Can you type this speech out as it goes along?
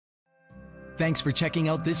Thanks for checking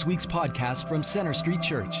out this week's podcast from Center Street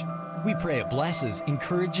Church. We pray it blesses,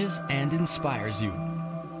 encourages, and inspires you.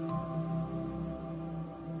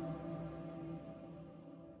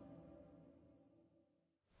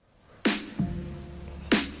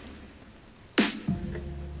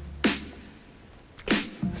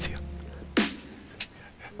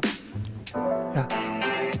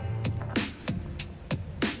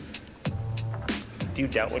 Do you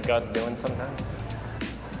doubt what God's doing sometimes?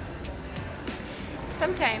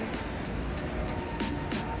 Sometimes.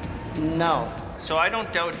 No. So I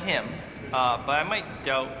don't doubt him, but I might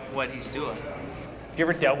doubt what he's doing. Do you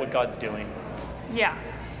ever doubt what God's doing? Yeah.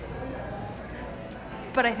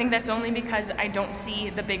 But I think that's only because I don't see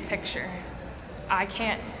the big picture. I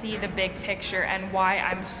can't see the big picture and why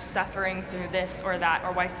I'm suffering through this or that,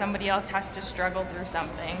 or why somebody else has to struggle through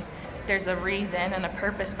something. There's a reason and a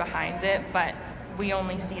purpose behind it, but we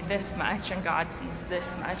only see this much and God sees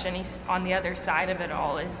this much, and he's on the other side of it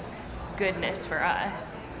all is goodness for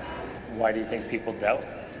us. Why do you think people doubt?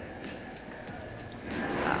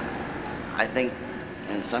 I think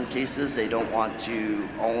in some cases they don't want to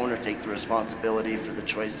own or take the responsibility for the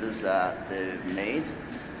choices that they've made.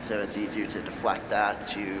 So it's easier to deflect that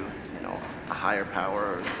to, a higher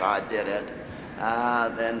power, or God did it,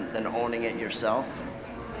 than owning it yourself.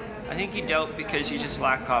 I think you doubt because you just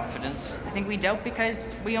lack confidence. I think we doubt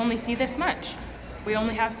because we only see this much. We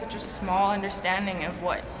only have such a small understanding of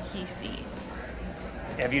what he sees.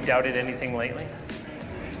 Have you doubted anything lately?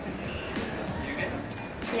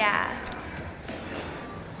 Yeah.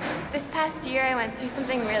 This past year I went through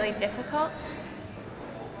something really difficult.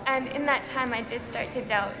 And in that time I did start to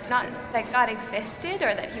doubt, not that God existed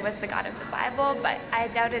or that he was the God of the Bible, but I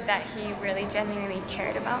doubted that he really genuinely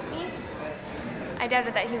cared about me. I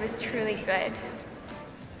doubted that he was truly good.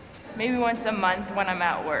 Maybe once a month when I'm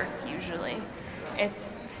at work, usually.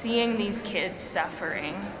 It's seeing these kids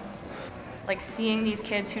suffering. Like seeing these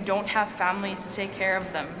kids who don't have families to take care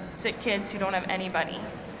of them. Sick kids who don't have anybody.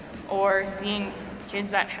 Or seeing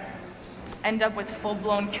kids that end up with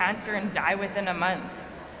full-blown cancer and die within a month.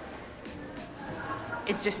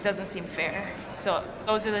 It just doesn't seem fair. So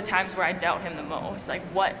those are the times where I doubt him the most. Like,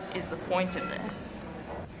 what is the point of this?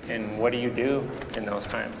 And what do you do in those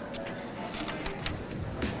times?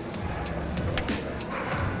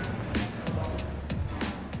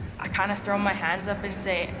 I kind of throw my hands up and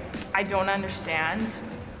say, I don't understand.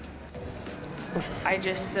 I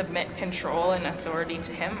just submit control and authority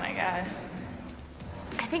to him, I guess.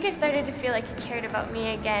 I think I started to feel like he cared about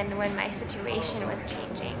me again when my situation was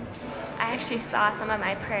changing. I actually saw some of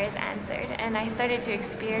my prayers answered, and I started to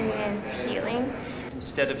experience healing.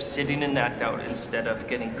 Instead of sitting in that doubt, instead of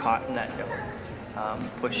getting caught in that doubt,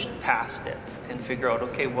 push past it and figure out,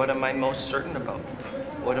 okay, what am I most certain about?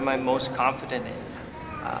 What am I most confident in?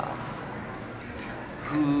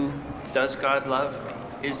 Who does God love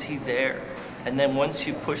me? Is he there? And then once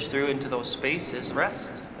you push through into those spaces,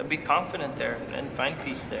 rest and be confident there and find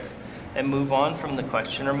peace there and move on from the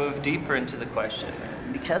question or move deeper into the question.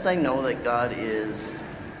 Because I know that God is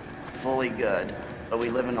fully good, but we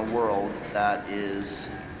live in a world that is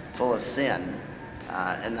full of sin,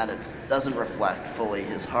 and that it doesn't reflect fully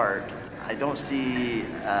his heart, I don't see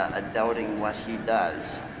a doubting what he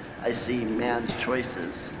does. I see man's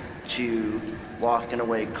choices to walk in a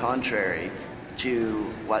way contrary to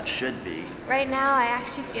what should be. Right now, I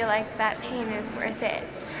actually feel like that pain is worth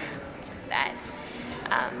it. That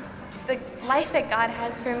the life that God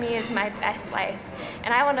has for me is my best life,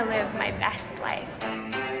 and I want to live my best life.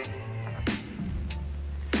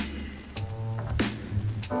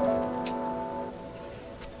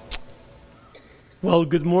 Well,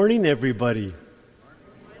 good morning, everybody.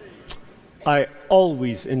 I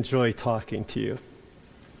always enjoy talking to you.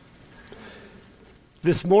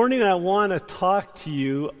 This morning, I want to talk to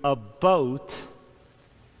you about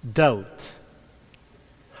doubt.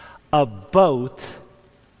 About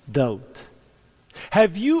doubt.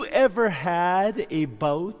 Have you ever had a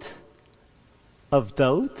bout of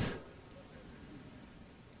doubt?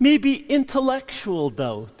 Maybe intellectual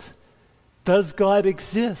doubt. Does God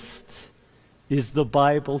exist? Is the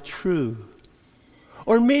Bible true?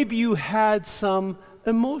 Or maybe you had some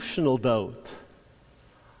emotional doubt.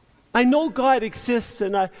 I know God exists,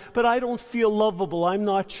 but I don't feel lovable. I'm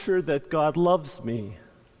not sure that God loves me.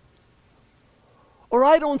 Or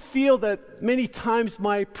I don't feel that many times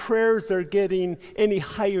my prayers are getting any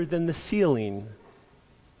higher than the ceiling.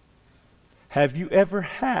 Have you ever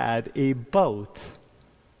had a bout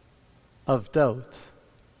of doubt?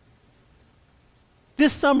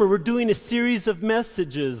 This summer, we're doing a series of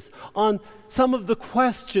messages on some of the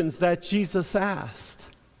questions that Jesus asked.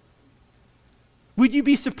 Would you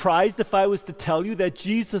be surprised if I was to tell you that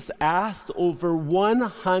Jesus asked over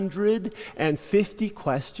 150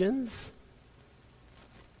 questions?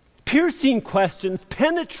 Piercing questions,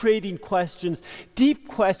 penetrating questions, deep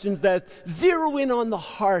questions that zero in on the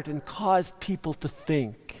heart and cause people to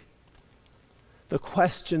think. The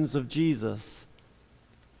questions of Jesus.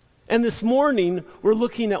 And this morning, we're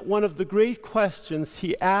looking at one of the great questions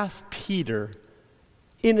he asked Peter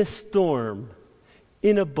in a storm,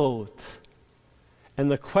 in a boat. And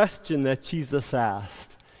the question that Jesus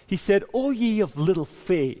asked, he said, "O ye of little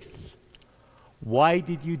faith, why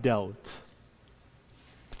did you doubt?"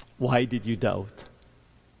 Why did you doubt?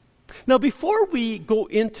 Now, before we go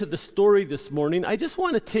into the story this morning, I just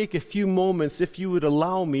want to take a few moments, if you would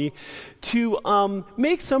allow me, to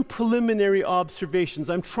make some preliminary observations.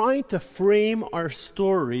 I'm trying to frame our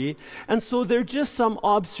story, and so there are just some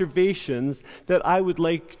observations that I would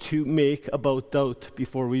like to make about doubt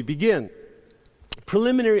before we begin.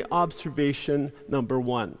 Preliminary observation number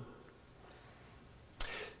 1.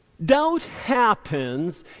 Doubt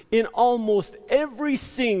happens in almost every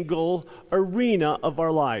single arena of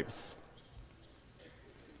our lives.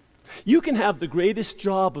 You can have the greatest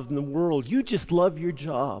job in the world. You just love your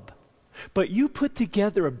job. But you put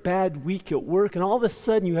together a bad week at work, and all of a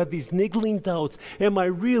sudden you have these niggling doubts. Am I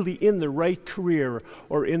really in the right career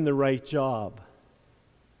or in the right job?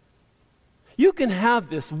 You can have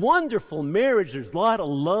this wonderful marriage. There's a lot of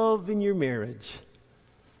love in your marriage.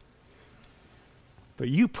 But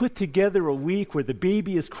you put together a week where the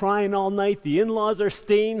baby is crying all night, the in-laws are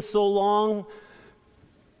staying so long,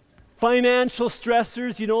 financial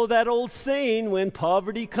stressors, you know that old saying, when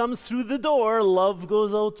poverty comes through the door, love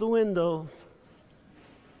goes out the window.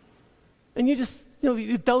 And you just,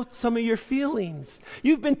 you doubt some of your feelings.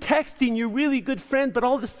 You've been texting your really good friend, but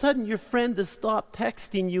all of a sudden your friend has stopped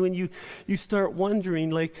texting you, and you start wondering,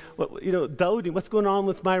 doubting, what's going on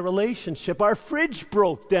with my relationship? Our fridge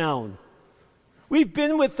broke down. We've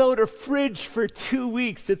been without a fridge for 2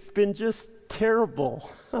 weeks. It's been just terrible.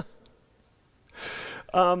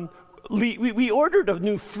 We ordered a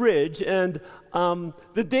new fridge, and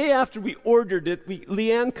the day after we ordered it,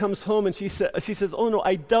 Leanne comes home and she says, "Oh no,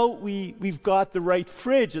 I doubt we've got the right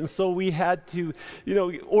fridge," and so we had to,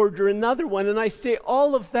 order another one. And I say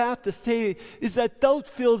all of that to say is that doubt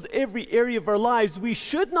fills every area of our lives. We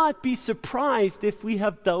should not be surprised if we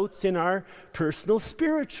have doubts in our personal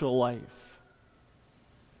spiritual life.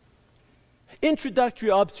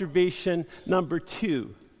 Introductory observation number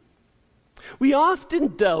 2. We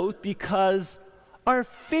often doubt because our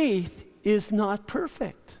faith is not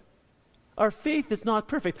perfect. Our faith is not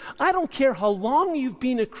perfect. I don't care how long you've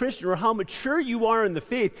been a Christian or how mature you are in the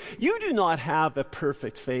faith, you do not have a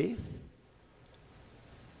perfect faith.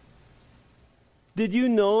 Did you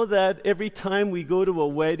know that every time we go to a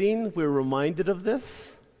wedding, we're reminded of this?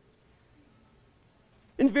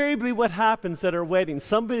 Invariably, what happens at our wedding?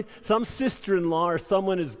 Some sister-in-law or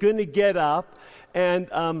someone is going to get up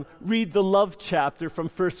and read the love chapter from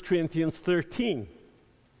 1 Corinthians 13.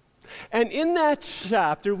 And in that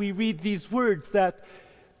chapter, we read these words that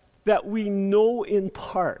we know in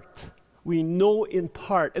part. We know in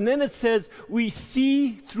part. And then it says, we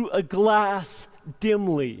see through a glass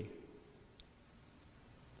dimly.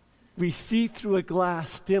 We see through a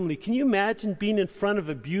glass dimly. Can you imagine being in front of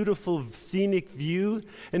a beautiful scenic view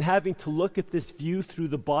and having to look at this view through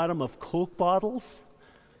the bottom of Coke bottles?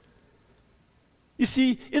 You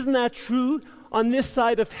see, isn't that true? On this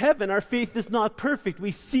side of heaven, our faith is not perfect.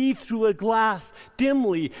 We see through a glass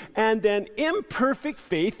dimly, and an imperfect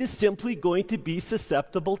faith is simply going to be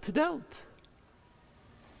susceptible to doubt.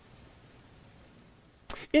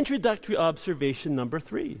 Introductory observation number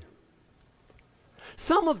 3.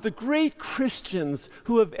 Some of the great Christians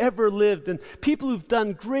who have ever lived, and people who've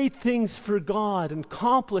done great things for God and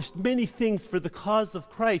accomplished many things for the cause of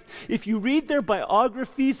Christ, if you read their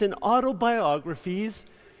biographies and autobiographies,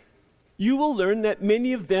 you will learn that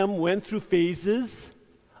many of them went through phases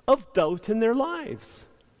of doubt in their lives.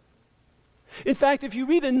 In fact, if you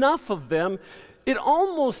read enough of them, it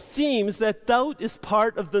almost seems that doubt is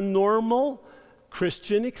part of the normal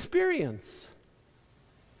Christian experience.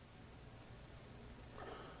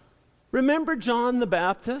 Remember John the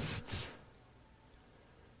Baptist?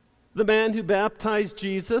 The man who baptized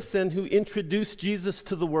Jesus and who introduced Jesus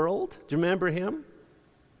to the world? Do you remember him?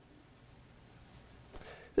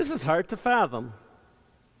 This is hard to fathom.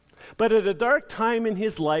 But at a dark time in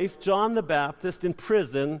his life, John the Baptist in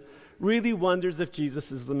prison really wonders if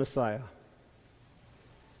Jesus is the Messiah.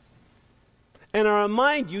 And I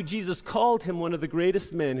remind you, Jesus called him one of the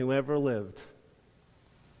greatest men who ever lived.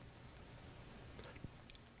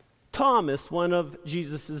 Thomas, one of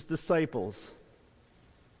Jesus' disciples,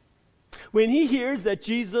 When he hears that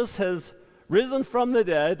Jesus has risen from the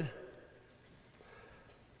dead,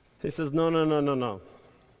 he says, no, no, no, no, no.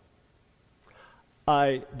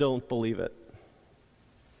 I don't believe it.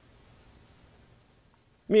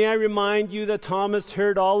 May I remind you that Thomas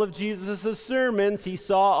heard all of Jesus' sermons. He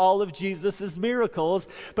saw all of Jesus' miracles.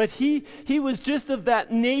 But he was just of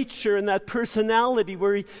that nature and that personality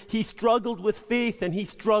where he struggled with faith and he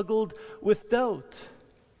struggled with doubt.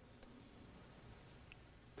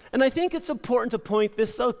 And I think it's important to point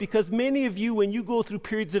this out because many of you, when you go through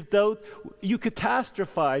periods of doubt, you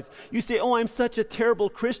catastrophize. You say, oh, I'm such a terrible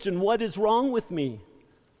Christian. What is wrong with me?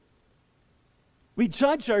 We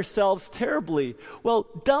judge ourselves terribly. Well,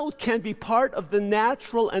 doubt can be part of the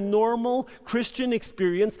natural and normal Christian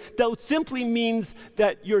experience. Doubt simply means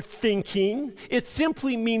that you're thinking. It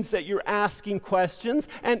simply means that you're asking questions.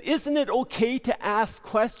 And isn't it okay to ask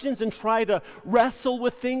questions and try to wrestle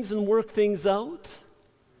with things and work things out?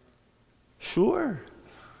 Sure.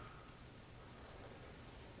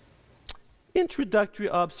 Introductory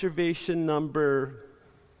observation number,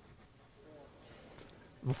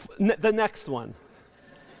 the next one.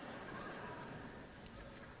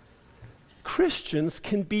 Christians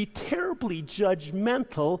can be terribly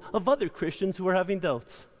judgmental of other Christians who are having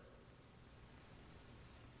doubts.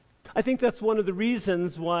 I think that's one of the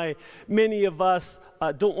reasons why many of us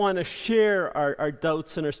don't want to share our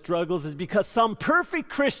doubts and our struggles, is because some perfect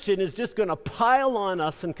Christian is just going to pile on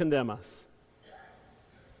us and condemn us.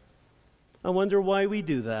 I wonder why we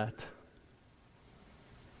do that.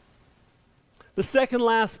 The second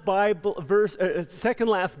last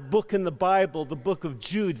book in the Bible, the book of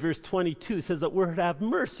Jude, verse 22, says that we're to have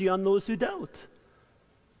mercy on those who doubt.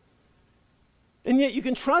 And yet you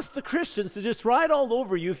can trust the Christians to just ride all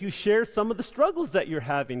over you if you share some of the struggles that you're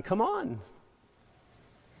having. Come on.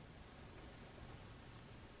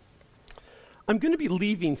 I'm going to be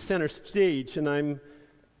leaving center stage, and I'm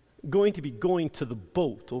going to be going to the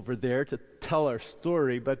boat over there to tell our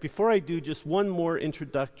story. But before I do, just one more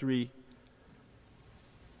introductory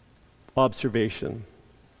observation.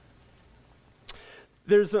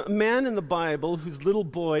 There's a man in the Bible whose little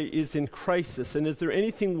boy is in crisis, and is there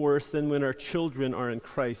anything worse than when our children are in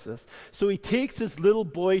crisis? So he takes his little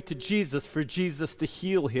boy to Jesus for Jesus to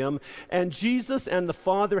heal him, and Jesus and the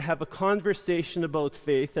father have a conversation about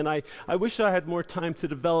faith, and I wish I had more time to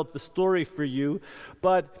develop the story for you,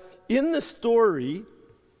 but in the story,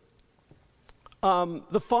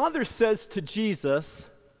 the father says to Jesus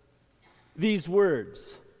these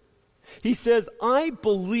words. He says, I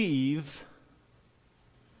believe,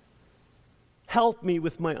 help me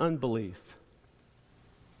with my unbelief.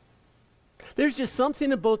 There's just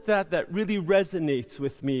something about that really resonates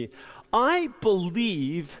with me. I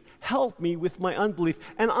believe, help me with my unbelief.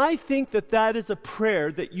 And I think that is a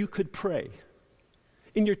prayer that you could pray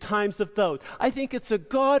in your times of doubt. I think it's a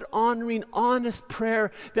God-honoring, honest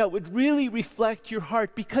prayer that would really reflect your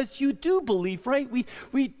heart, because you do believe, right?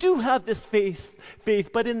 We do have this faith,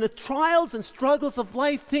 but in the trials and struggles of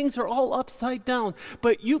life, things are all upside down.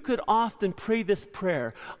 But you could often pray this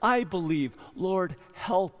prayer. I believe, Lord,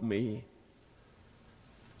 help me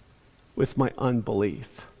with my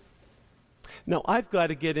unbelief. Now, I've got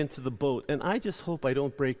to get into the boat, and I just hope I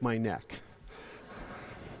don't break my neck.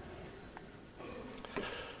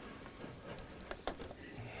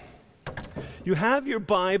 You have your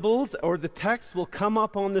Bibles, or the text will come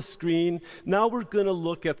up on the screen. Now we're going to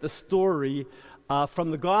look at the story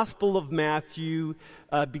from the Gospel of Matthew,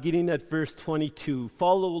 beginning at verse 22.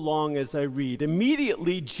 Follow along as I read.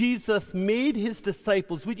 Immediately, Jesus made his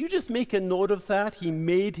disciples, would you just make a note of that? He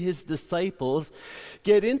made his disciples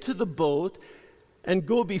get into the boat and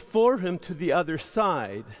go before him to the other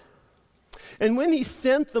side. And when he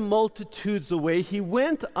sent the multitudes away, he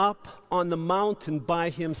went up on the mountain by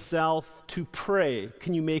himself to pray.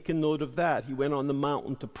 Can you make a note of that? He went on the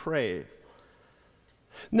mountain to pray.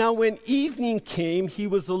 Now when evening came, he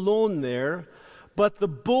was alone there, but the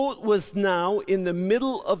boat was now in the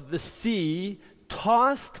middle of the sea,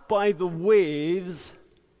 tossed by the waves,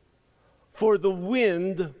 for the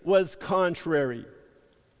wind was contrary.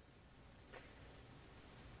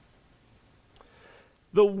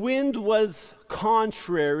 The wind was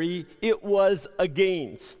contrary, it was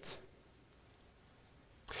against.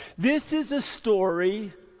 This is a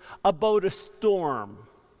story about a storm,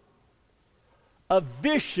 a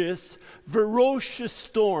vicious, ferocious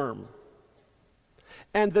storm.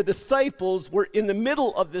 And the disciples were in the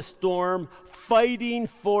middle of this storm, fighting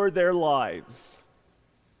for their lives.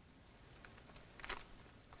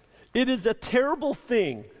 It is a terrible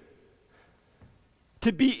thing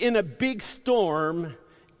to be in a big storm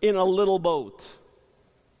in a little boat.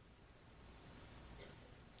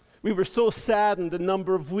 We were so saddened a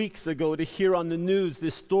number of weeks ago to hear on the news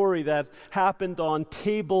this story that happened on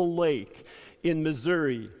Table Lake in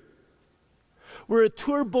Missouri, where a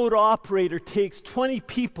tour boat operator takes 20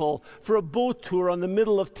 people for a boat tour on the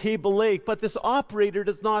middle of Table Lake, but this operator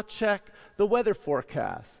does not check the weather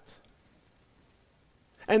forecast.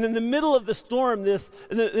 And in the middle of the storm,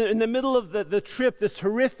 in the middle of the trip, this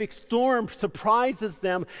horrific storm surprises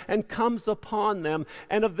them and comes upon them.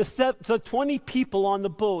 And of the 20 people on the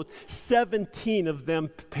boat, 17 of them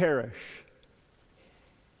perish.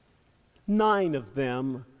 9 of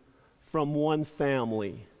them from one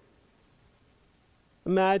family.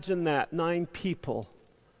 Imagine that, 9 people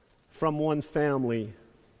from one family.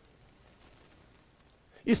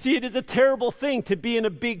 You see, it is a terrible thing to be in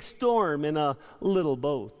a big storm in a little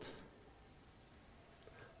boat.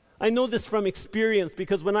 I know this from experience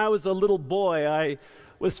because when I was a little boy, I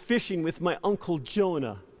was fishing with my Uncle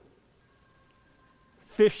Jonah.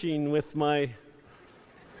 Fishing with my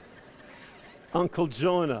Uncle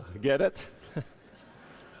Jonah, get it?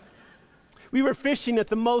 We were fishing at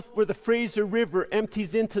the mouth where the Fraser River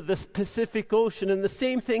empties into the Pacific Ocean, and the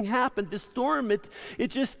same thing happened. The storm, it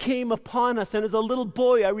just came upon us, and as a little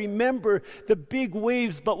boy, I remember the big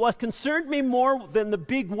waves, but what concerned me more than the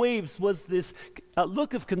big waves was this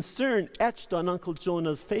look of concern etched on Uncle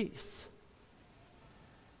Jonah's face.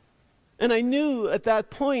 And I knew at that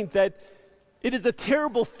point that it is a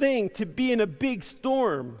terrible thing to be in a big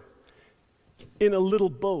storm in a little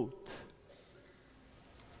boat.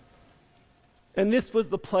 And this was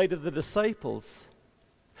the plight of the disciples.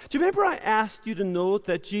 Do you remember I asked you to note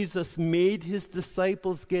that Jesus made his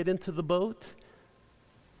disciples get into the boat?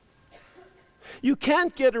 You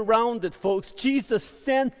can't get around it, folks. Jesus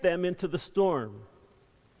sent them into the storm.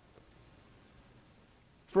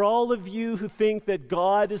 For all of you who think that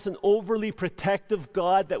God is an overly protective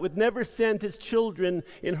God that would never send his children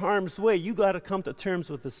in harm's way, you got to come to terms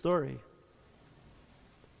with the story.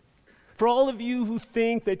 For all of you who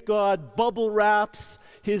think that God bubble wraps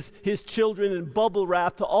his children in bubble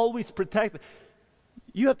wrap to always protect them,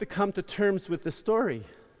 you have to come to terms with the story.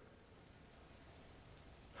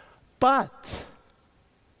 But,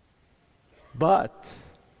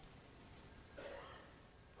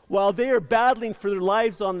 while they are battling for their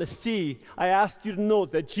lives on the sea, I asked you to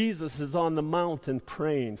note that Jesus is on the mountain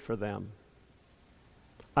praying for them.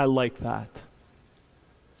 I like that.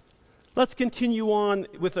 Let's continue on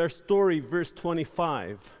with our story, verse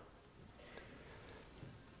 25.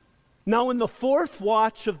 Now in the 4th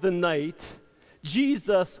watch of the night,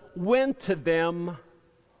 Jesus went to them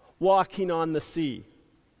walking on the sea.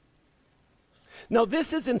 Now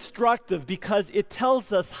this is instructive because it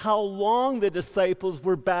tells us how long the disciples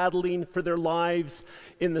were battling for their lives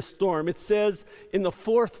in the storm. It says, in the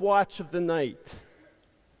 4th watch of the night.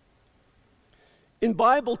 In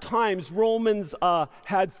Bible times, Romans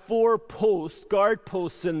had 4 posts, guard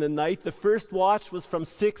posts in the night. The first watch was from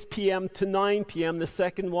 6 p.m. to 9 p.m. The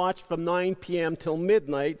second watch from 9 p.m. till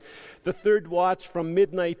midnight. The third watch from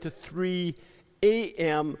midnight to 3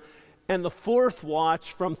 a.m. And the 4th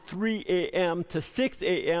watch from 3 a.m. to 6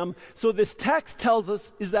 a.m. So this text tells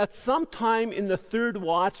us is that sometime in the 3rd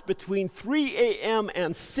watch between 3 a.m.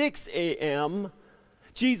 and 6 a.m.,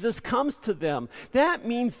 Jesus comes to them. That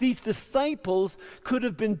means these disciples could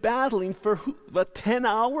have been battling for 10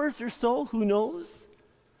 hours or so? Who knows?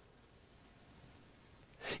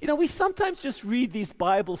 You know, we sometimes just read these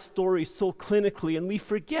Bible stories so clinically, and we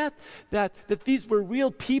forget that these were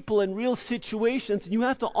real people and real situations, and you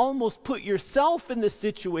have to almost put yourself in the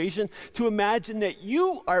situation to imagine that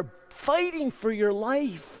you are fighting for your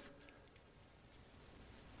life.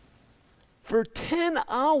 For 10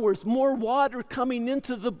 hours, more water coming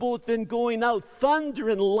into the boat than going out, thunder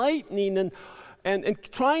and lightning,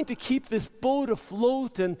 and trying to keep this boat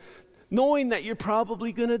afloat and knowing that you're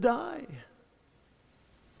probably going to die.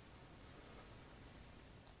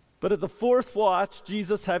 But at the 4th watch,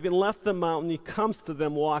 Jesus, having left the mountain, he comes to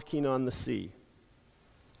them walking on the sea.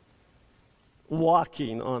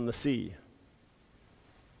 Walking on the sea.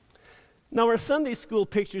 Now, our Sunday school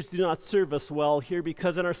pictures do not serve us well here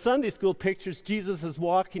because in our Sunday school pictures, Jesus is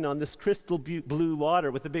walking on this crystal blue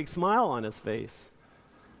water with a big smile on his face.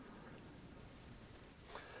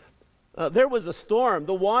 There was a storm.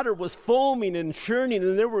 The water was foaming and churning,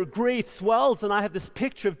 and there were great swells, and I have this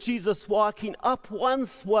picture of Jesus walking up one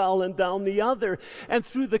swell and down the other, and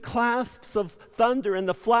through the clasps of thunder and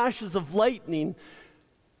the flashes of lightning,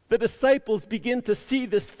 the disciples begin to see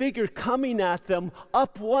this figure coming at them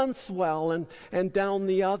up one swell and down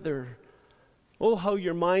the other. Oh, how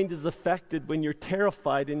your mind is affected when you're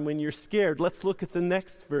terrified and when you're scared. Let's look at the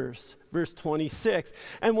next verse, verse 26.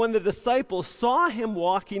 And when the disciples saw him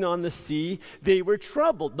walking on the sea, they were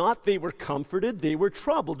troubled. Not they were comforted, they were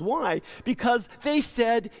troubled. Why? Because they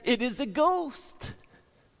said, "It is a ghost."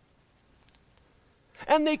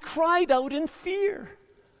 And they cried out in fear.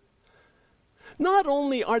 Not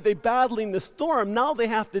only are they battling the storm, now they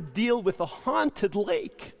have to deal with a haunted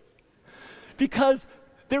lake. Because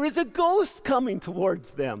there is a ghost coming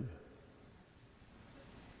towards them.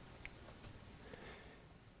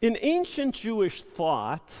 In ancient Jewish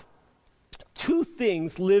thought, two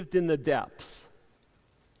things lived in the depths.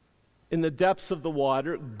 In the depths of the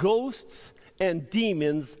water, ghosts and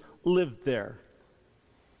demons lived there.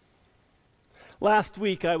 Last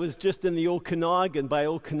week, I was just in the Okanagan, by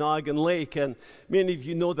Okanagan Lake, and many of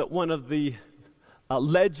you know that one of the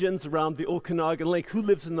legends around the Okanagan Lake, who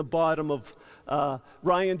lives in the bottom of,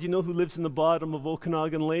 Ryan, do you know who lives in the bottom of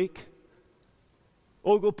Okanagan Lake?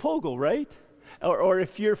 Ogopogo, right? Or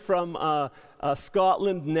if you're from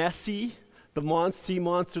Scotland, Nessie, the sea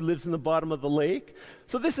monster lives in the bottom of the lake.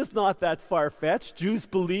 So this is not that far-fetched. Jews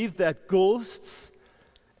believed that ghosts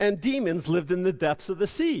and demons lived in the depths of the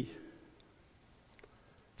sea.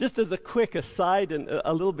 Just as a quick aside and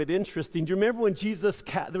a little bit interesting, do you remember when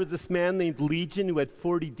there was this man named Legion who had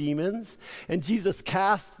 40 demons? And Jesus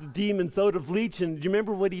cast the demons out of Legion. Do you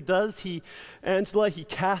remember what he does? Angela, he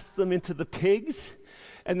casts them into the pigs.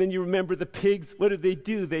 And then you remember the pigs, what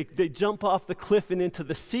do? They jump off the cliff and into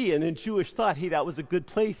the sea. And in Jewish thought, hey, that was a good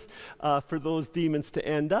place for those demons to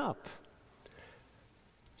end up.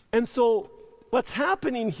 And so what's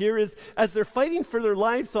happening here is, as they're fighting for their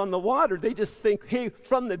lives on the water, they just think, hey,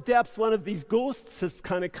 from the depths, one of these ghosts has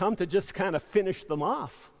kind of come to just kind of finish them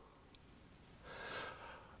off.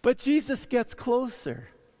 But Jesus gets closer.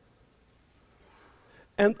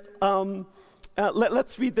 And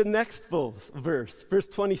let's read the next verse, verse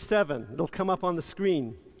 27. It'll come up on the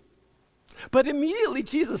screen. But immediately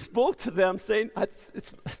Jesus spoke to them, saying,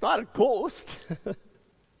 it's not a ghost.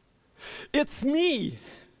 It's me.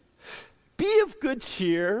 Be of good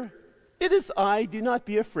cheer. It is I. Do not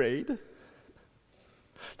be afraid.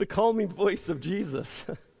 The calming voice of Jesus.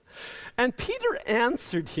 And Peter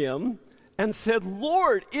answered him and said,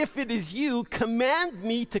 Lord, if it is you, command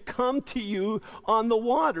me to come to you on the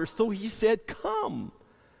water. So he said, come.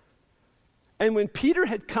 And when Peter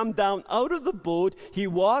had come down out of the boat, he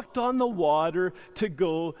walked on the water to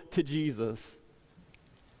go to Jesus.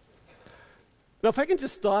 Now, if I can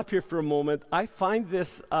just stop here for a moment, I find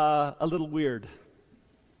this a little weird.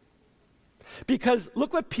 Because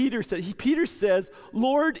look what Peter said. Peter says,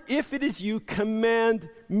 Lord, if it is you, command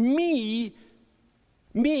me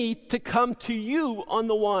to come to you on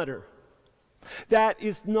the water. That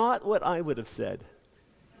is not what I would have said.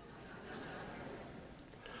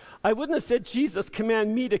 I wouldn't have said, Jesus,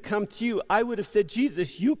 command me to come to you. I would have said,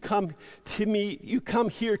 Jesus, you come to me, you come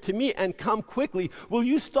here to me and come quickly. Will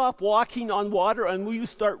you stop walking on water and will you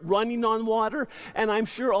start running on water? And I'm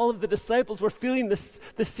sure all of the disciples were feeling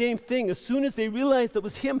the same thing. As soon as they realized it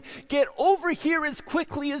was him, get over here as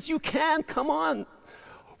quickly as you can. Come on.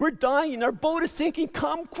 We're dying. Our boat is sinking.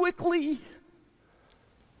 Come quickly.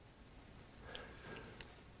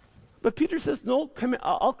 But Peter says, no,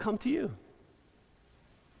 I'll come to you.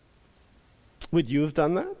 Would you have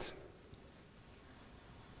done that?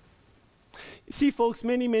 See, folks,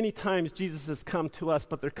 many, many times Jesus has come to us,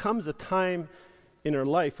 but there comes a time in our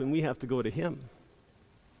life when we have to go to him.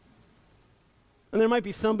 And there might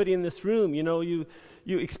be somebody in this room, you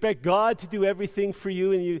expect God to do everything for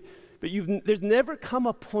you, but there's never come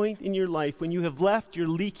a point in your life when you have left your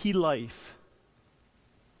leaky life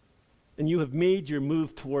and you have made your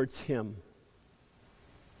move towards him.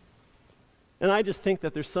 And I just think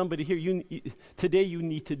that there's somebody here, today you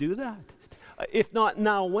need to do that. If not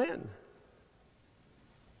now, when?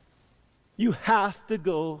 You have to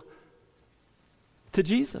go to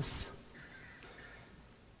Jesus.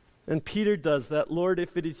 And Peter does that. Lord,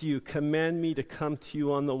 if it is you, command me to come to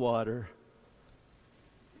you on the water.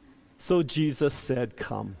 So Jesus said,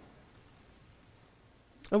 come.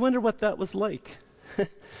 I wonder what that was like.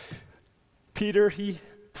 Peter, he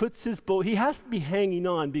puts his boat, he has to be hanging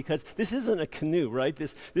on because this isn't a canoe, right?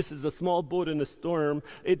 This is a small boat in a storm.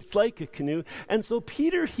 It's like a canoe. And so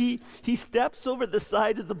Peter, he steps over the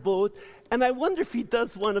side of the boat, and I wonder if he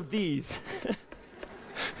does one of these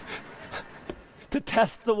to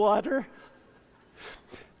test the water.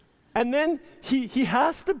 And then he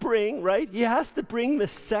has to bring, right? He has to bring the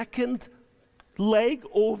second leg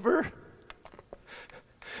over,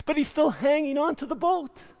 but he's still hanging on to the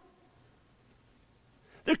boat.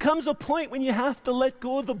 There comes a point when you have to let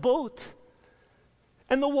go of the boat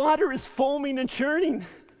And the water is foaming and churning.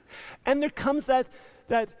 And there comes that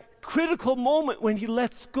critical moment when he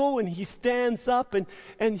lets go and he stands up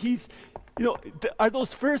and he's, are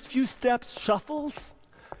those first few steps shuffles?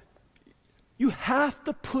 You have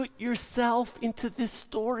to put yourself into this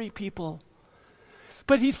story, people.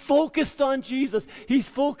 But he's focused on Jesus. He's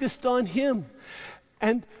focused on him.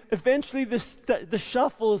 And eventually the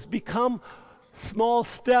shuffles become small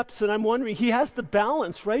steps. And I'm wondering, he has the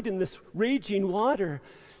balance, right, in this raging water.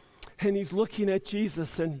 And he's looking at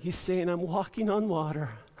Jesus and he's saying, I'm walking on water.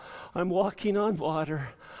 I'm walking on water.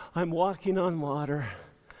 I'm walking on water.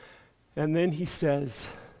 And then he says,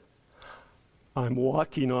 I'm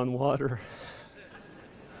walking on water.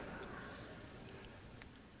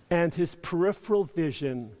 And his peripheral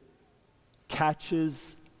vision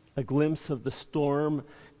catches a glimpse of the storm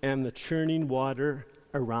and the churning water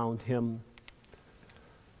around him.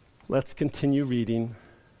 Let's continue reading.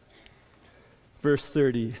 Verse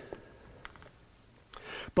 30.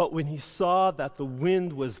 But when he saw that the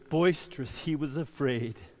wind was boisterous, he was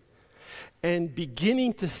afraid. And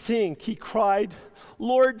beginning to sink, he cried,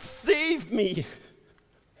 Lord, save me.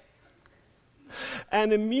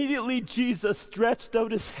 And immediately Jesus stretched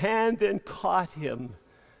out his hand and caught him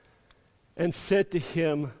and said to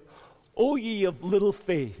him, O ye of little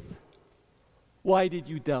faith, why did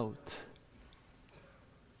you doubt?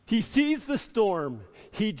 He sees the storm.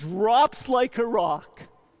 He drops like a rock.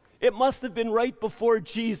 It must have been right before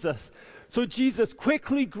Jesus. So Jesus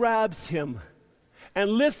quickly grabs him and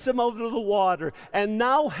lifts him out of the water and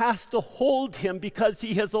now has to hold him because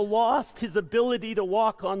he has lost his ability to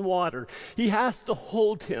walk on water. He has to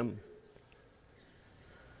hold him.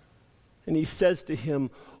 And he says to him,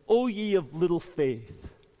 O ye of little faith,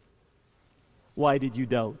 why did you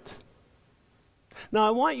doubt? Now,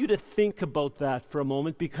 I want you to think about that for a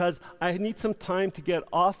moment because I need some time to get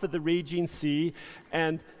off of the raging sea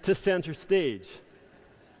and to center stage.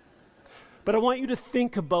 But I want you to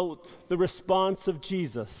think about the response of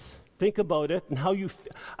Jesus. Think about it and how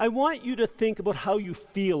I want you to think about how you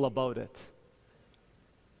feel about it.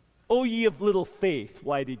 O ye of little faith,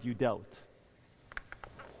 why did you doubt?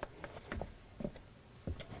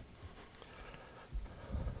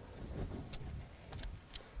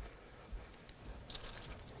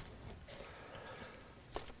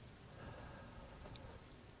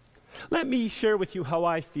 Let me share with you how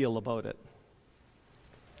I feel about it.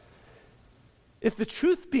 If the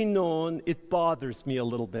truth be known, it bothers me a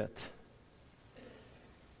little bit.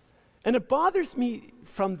 And it bothers me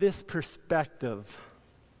from this perspective.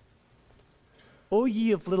 O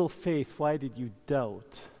ye of little faith, why did you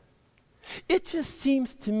doubt? It just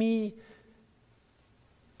seems to me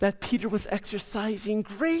that Peter was exercising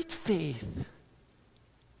great faith.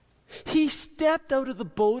 He stepped out of the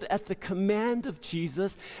boat at the command of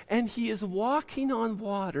Jesus, and he is walking on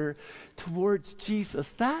water towards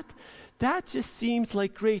Jesus. That just seems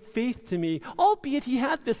like great faith to me, albeit he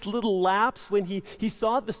had this little lapse when he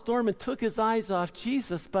saw the storm and took his eyes off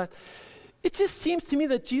Jesus, but it just seems to me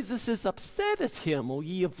that Jesus is upset at him. O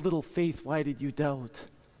ye of little faith, why did you doubt?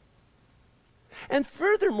 And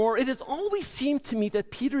furthermore, it has always seemed to me that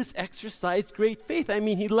Peter's exercised great faith. I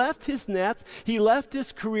mean, he left his nets, he left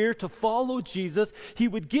his career to follow Jesus. He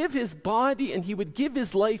would give his body and he would give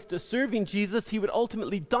his life to serving Jesus. He would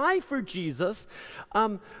ultimately die for Jesus.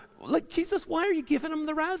 Like, Jesus, why are you giving him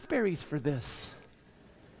the raspberries for this?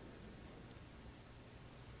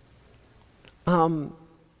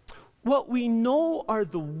 What we know are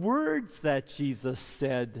the words that Jesus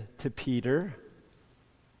said to Peter.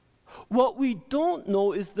 What we don't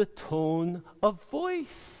know is the tone of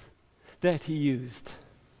voice that he used.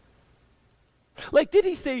 Like, did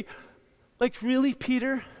he say, like, really,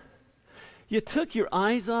 Peter? You took your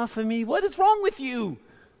eyes off of me? What is wrong with you?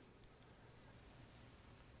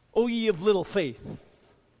 O ye of little faith.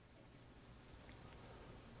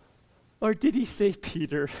 Or did he say,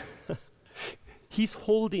 Peter, he's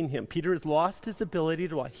holding him. Peter has lost his ability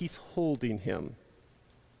to walk. He's holding him.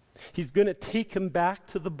 He's going to take him back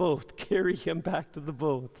to the boat, carry him back to the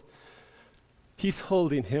boat. He's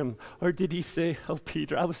holding him. Or did he say, oh,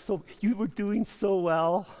 Peter, you were doing so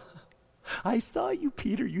well. I saw you,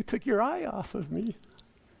 Peter. You took your eye off of me.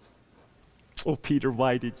 Oh, Peter,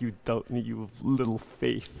 why did you doubt me, you of little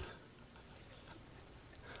faith?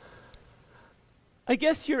 I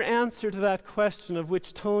guess your answer to that question of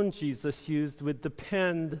which tone Jesus used would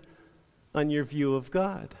depend on your view of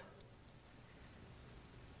God.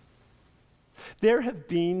 There have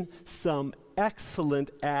been some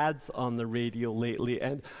excellent ads on the radio lately,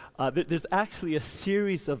 and there's actually a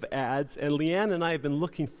series of ads, and Leanne and I have been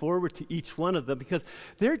looking forward to each one of them because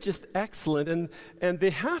they're just excellent, and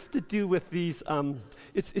they have to do with these,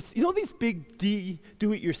 it's these big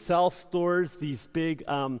do-it-yourself stores, these big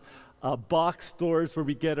box stores where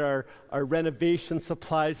we get our renovation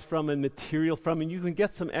supplies from and material from, and you can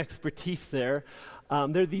get some expertise there.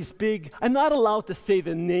 They're these big, I'm not allowed to say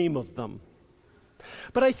the name of them,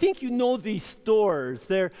 but I think you know these stores.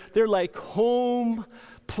 They're like Home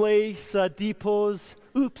Place Depots.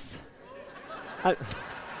 Oops.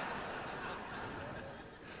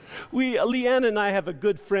 Leanne and I have a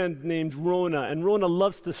good friend named Rona, and Rona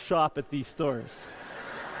loves to shop at these stores.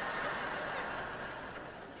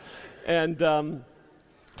 And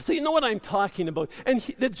so you know what I'm talking about. And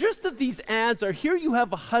the gist of these ads are, here you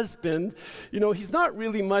have a husband, he's not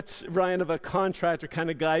really much, Ryan, of a contractor kind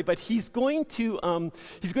of guy, but he's going to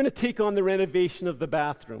take on the renovation of the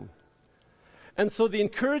bathroom. And so the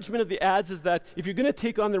encouragement of the ads is that if you're going to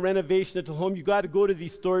take on the renovation at the home, you got to go to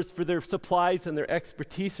these stores for their supplies and their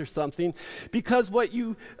expertise or something, because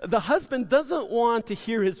the husband doesn't want to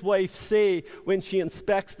hear his wife say when she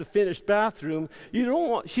inspects the finished bathroom,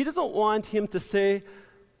 she doesn't want him to say,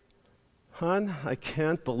 "Hon, I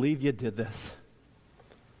can't believe you did this."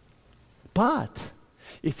 But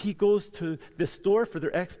if he goes to the store for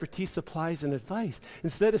their expertise, supplies, and advice,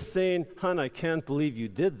 instead of saying, "Hon, I can't believe you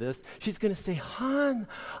did this," she's going to say, "Hon,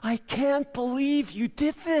 I can't believe you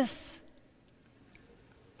did this."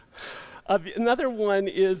 Another one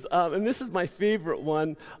is, and this is my favorite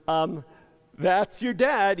one, "That's your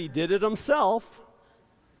dad, he did it himself."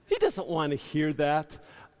 He doesn't want to hear that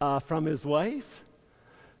from his wife.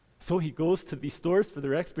 So he goes to these stores for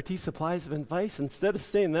their expertise, supplies, and advice. Instead of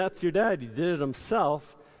saying, "That's your dad, he did it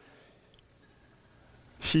himself,"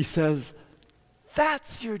 she says,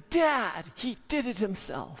 "That's your dad, he did it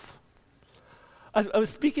himself." I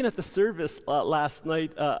was speaking at the service last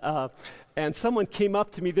night, and someone came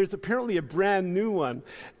up to me. There's apparently a brand new one.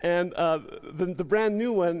 And the brand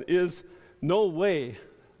new one is, "No way,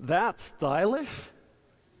 that's stylish."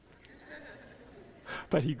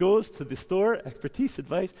 But he goes to the store, expertise,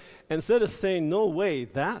 advice, and instead of saying, "No way,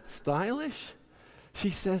 that's stylish," she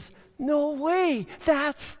says, "No way,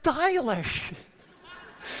 that's stylish."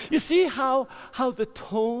 You see how the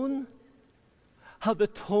tone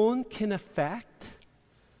can affect?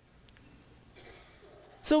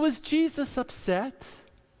 So was Jesus upset?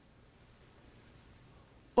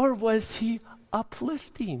 Or was he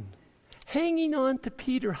uplifting, hanging on to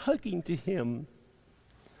Peter, hugging to him?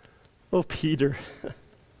 "Oh, Peter,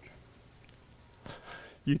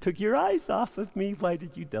 you took your eyes off of me. Why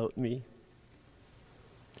did you doubt me?"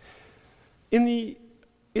 In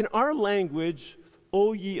our language,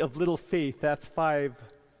 "O ye of little faith," that's five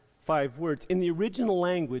words. In the original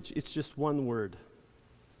language, it's just one word.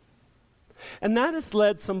 And that has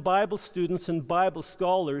led some Bible students and Bible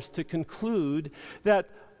scholars to conclude that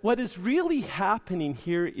what is really happening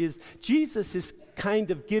here is Jesus is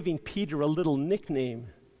kind of giving Peter a little nickname.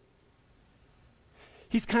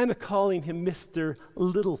 He's kind of calling him Mr.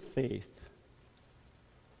 Little Faith.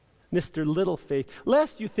 Mr. Little Faith.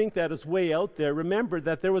 Lest you think that is way out there, remember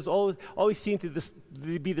that there was always seemed to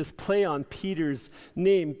be this play on Peter's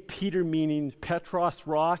name, Peter meaning Petros,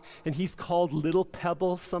 rock, and he's called Little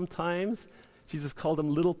Pebble sometimes. Jesus called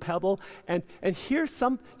him Little Pebble. And here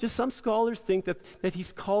some scholars think that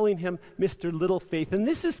he's calling him Mr. Little Faith. And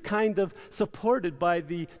this is kind of supported by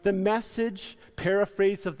the Message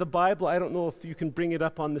paraphrase of the Bible. I don't know if you can bring it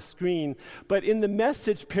up on the screen, but in the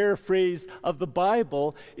Message paraphrase of the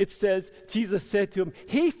Bible, it says, Jesus said to him,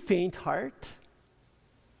 "Hey, faint heart,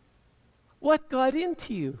 what got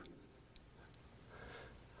into you?"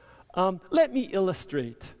 Let me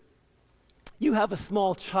illustrate. You have a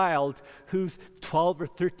small child who's 12 or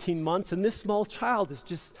 13 months, and this small child is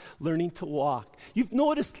just learning to walk. You've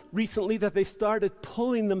noticed recently that they started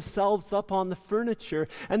pulling themselves up on the furniture,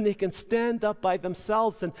 and they can stand up by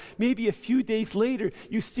themselves, and maybe a few days later,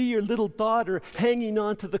 you see your little daughter hanging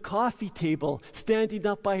onto the coffee table, standing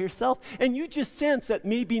up by herself, and you just sense that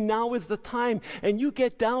maybe now is the time, and you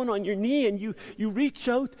get down on your knee, and you reach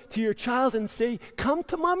out to your child and say, "Come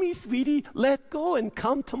to mommy, sweetie, let go and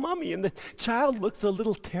come to mommy," and the child looks a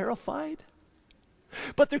little terrified.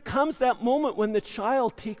 But there comes that moment when the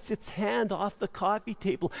child takes its hand off the coffee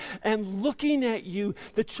table, and looking at you,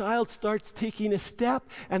 the child starts taking a step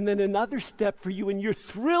and then another step for you, and you're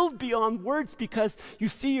thrilled beyond words because you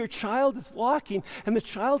see your child is walking, and the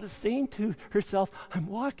child is saying to herself, "I'm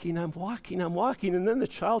walking, I'm walking, I'm walking," and then the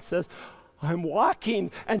child says, "I'm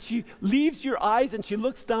walking," and she leaves your eyes and she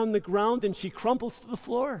looks down the ground and she crumples to the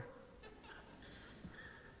floor.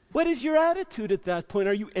 What is your attitude at that point?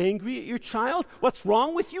 Are you angry at your child? What's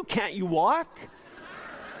wrong with you? Can't you walk?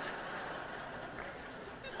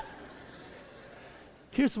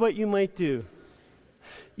 Here's what you might do.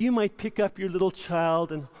 You might pick up your little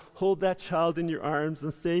child and hold that child in your arms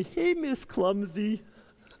and say, "Hey, Miss Clumsy,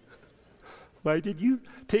 why did you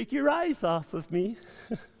take your eyes off of me?"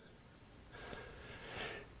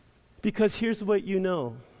 Because here's what you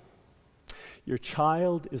know. Your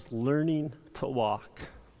child is learning to walk.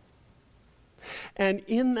 And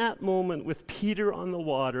in that moment with Peter on the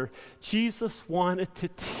water, Jesus wanted to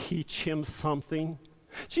teach him something.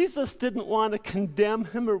 Jesus didn't want to condemn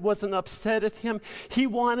him or wasn't upset at him. He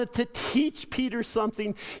wanted to teach Peter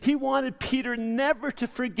something. He wanted Peter never to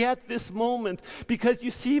forget this moment. Because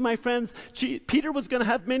you see, my friends, Peter was going to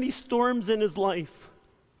have many storms in his life.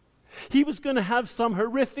 He was going to have some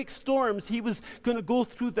horrific storms. He was going to go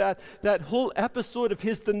through that whole episode of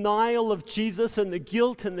his denial of Jesus and the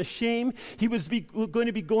guilt and the shame. He was going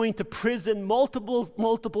to be going to prison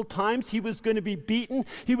multiple times. He was going to be beaten.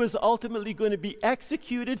 He was ultimately going to be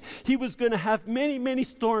executed. He was going to have many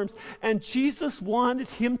storms. And Jesus wanted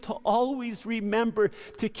him to always remember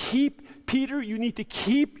to keep, Peter, you need to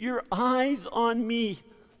keep your eyes on me.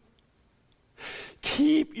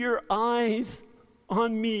 Keep your eyes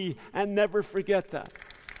on me and never forget that.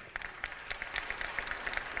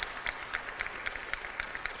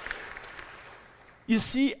 You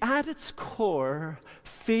see, at its core,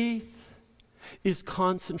 faith is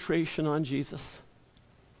concentration on Jesus.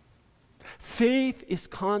 Faith is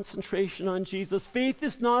concentration on Jesus. Faith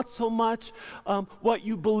is not so much what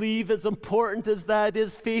you believe, as important as that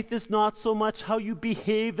is. Faith is not so much how you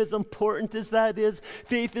behave, as important as that is.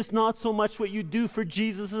 Faith is not so much what you do for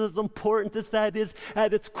Jesus, as important as that is.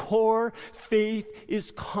 At its core, faith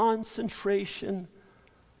is concentration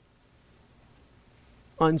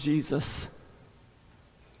on Jesus.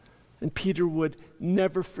 And Peter would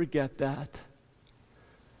never forget that.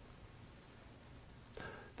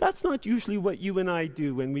 That's not usually what you and I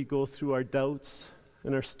do when we go through our doubts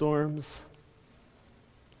and our storms.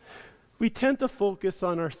 We tend to focus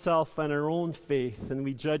on ourselves and our own faith, and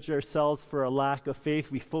we judge ourselves for a lack of faith.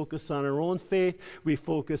 We focus on our own faith. We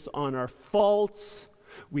focus on our faults.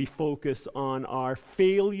 We focus on our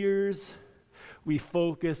failures. We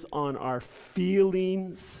focus on our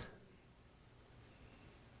feelings.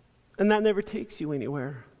 And that never takes you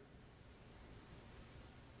anywhere.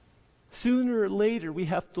 Sooner or later, we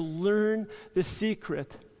have to learn the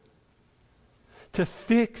secret to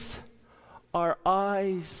fix our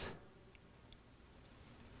eyes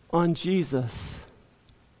on Jesus.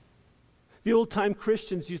 The old-time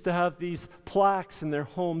Christians used to have these plaques in their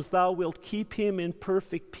homes. "Thou wilt keep him in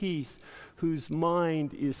perfect peace, whose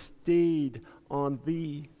mind is stayed on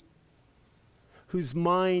thee." Whose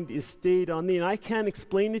mind is stayed on thee. And I can't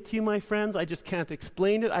explain it to you, my friends. I just can't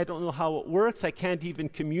explain it. I don't know how it works. I can't even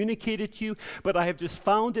communicate it to you. But I have just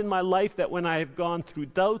found in my life that when I have gone through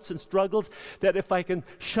doubts and struggles, that if I can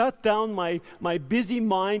shut down my busy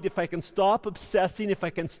mind, if I can stop obsessing, if I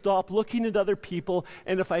can stop looking at other people,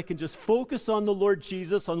 and if I can just focus on the Lord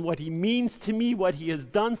Jesus, on what he means to me, what he has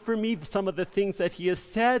done for me, some of the things that he has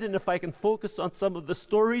said, and if I can focus on some of the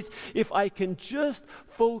stories, if I can just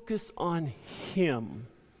focus on him,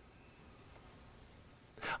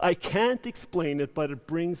 I can't explain it, but it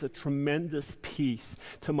brings a tremendous peace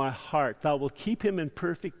to my heart. Thou wilt keep him in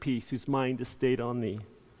perfect peace, whose mind is stayed on thee.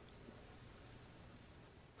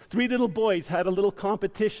 3 little boys had a little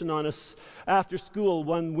competition on us after school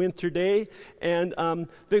one winter day, and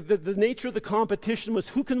the nature of the competition was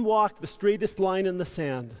who can walk the straightest line in the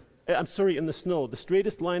sand. In the snow, the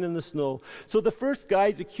straightest line in the snow. So the first guy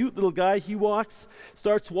is a cute little guy. He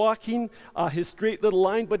starts walking his straight little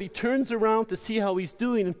line, but he turns around to see how he's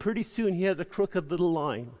doing, and pretty soon he has a crooked little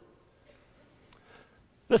line.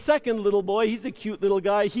 The second little boy, he's a cute little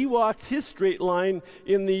guy. He walks his straight line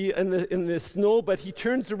in the snow, but he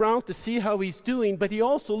turns around to see how he's doing, but he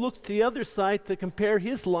also looks to the other side to compare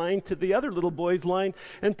his line to the other little boy's line,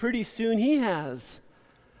 and pretty soon he has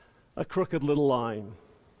a crooked little line.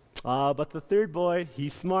 But the third boy,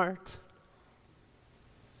 he's smart.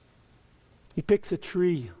 He picks a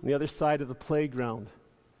tree on the other side of the playground.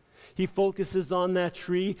 He focuses on that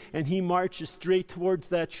tree and he marches straight towards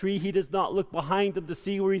that tree. He does not look behind him to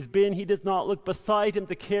see where he's been. He does not look beside him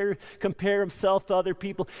to compare himself to other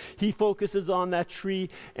people. He focuses on that tree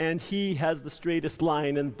and he has the straightest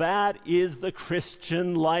line. And that is the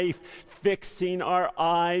Christian life, fixing our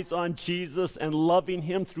eyes on Jesus and loving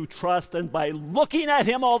him through trust and by looking at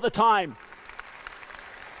him all the time.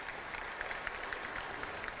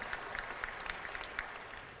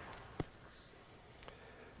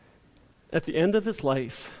 At the end of his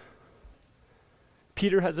life,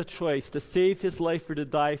 Peter has a choice to save his life or to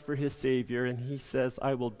die for his Savior, and he says,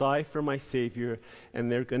 I will die for my Savior,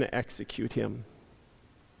 and they're going to execute him.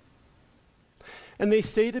 And they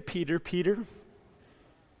say to Peter, Peter,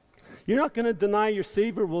 you're not going to deny your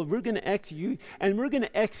Savior. Well, we're going to execute you, and we're going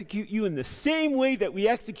to execute you in the same way that we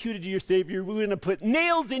executed your Savior. We're going to put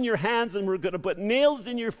nails in your hands, and we're going to put nails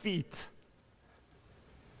in your feet.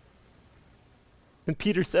 And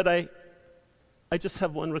Peter said, I just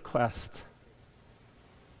have one request.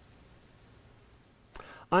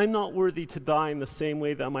 I'm not worthy to die in the same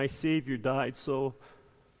way that my Savior died, so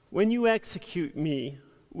when you execute me,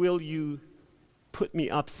 will you put me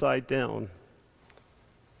upside down?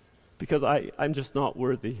 Because I'm just not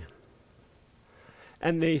worthy.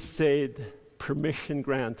 And they said, permission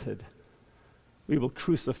granted. We will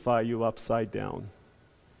crucify you upside down.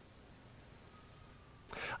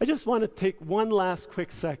 I just want to take one last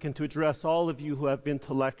quick second to address all of you who have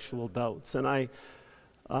intellectual doubts. And I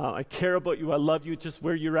care about you. I love you just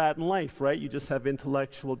where you're at in life, right? You just have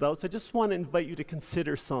intellectual doubts. I just want to invite you to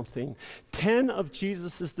consider something. 10 of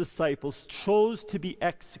Jesus' disciples chose to be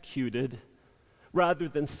executed rather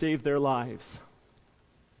than save their lives.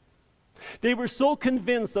 They were so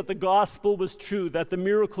convinced that the gospel was true, that the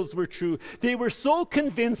miracles were true. They were so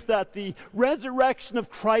convinced that the resurrection of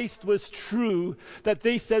Christ was true that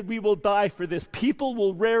they said, we will die for this. People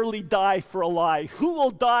will rarely die for a lie. Who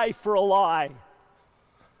will die for a lie?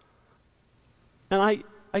 And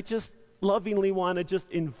I just lovingly want to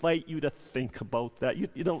just invite you to think about that. You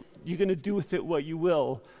know, you're going to do with it what you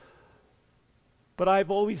will. But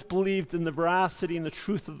I've always believed in the veracity and the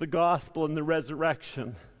truth of the gospel and the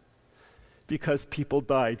resurrection, because people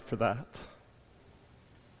died for that.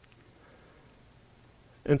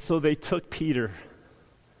 And so they took Peter,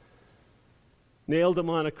 nailed him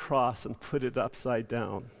on a cross, and put it upside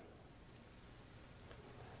down.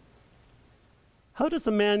 How does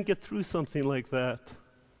a man get through something like that?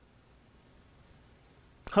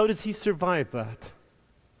 How does he survive that?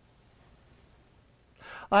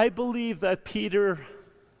 I believe that Peter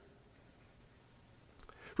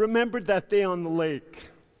remembered that day on the lake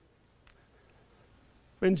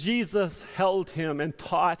when Jesus held him and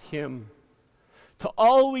taught him to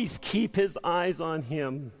always keep his eyes on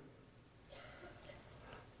him.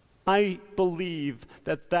 I believe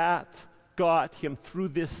that got him through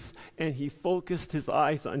this, and he focused his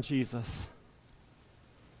eyes on Jesus.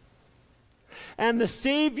 And the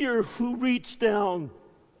Savior who reached down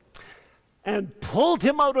and pulled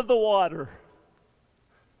him out of the water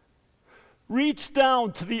reached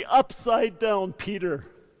down to the upside down Peter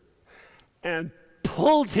and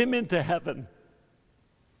pulled him into heaven,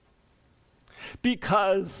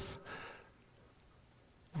 because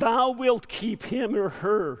thou wilt keep him or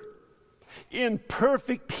her in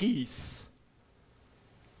perfect peace,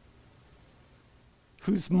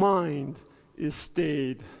 whose mind is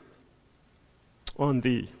stayed on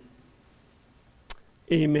thee.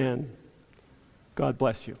 Amen. God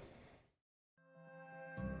bless you.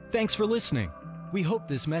 Thanks for listening. We hope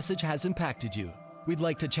this message has impacted you. We'd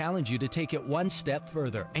like to challenge you to take it one step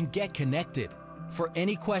further and get connected. For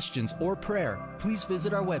any questions or prayer, please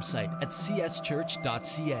visit our website at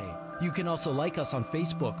cschurch.ca. You can also like us on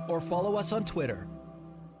Facebook or follow us on Twitter.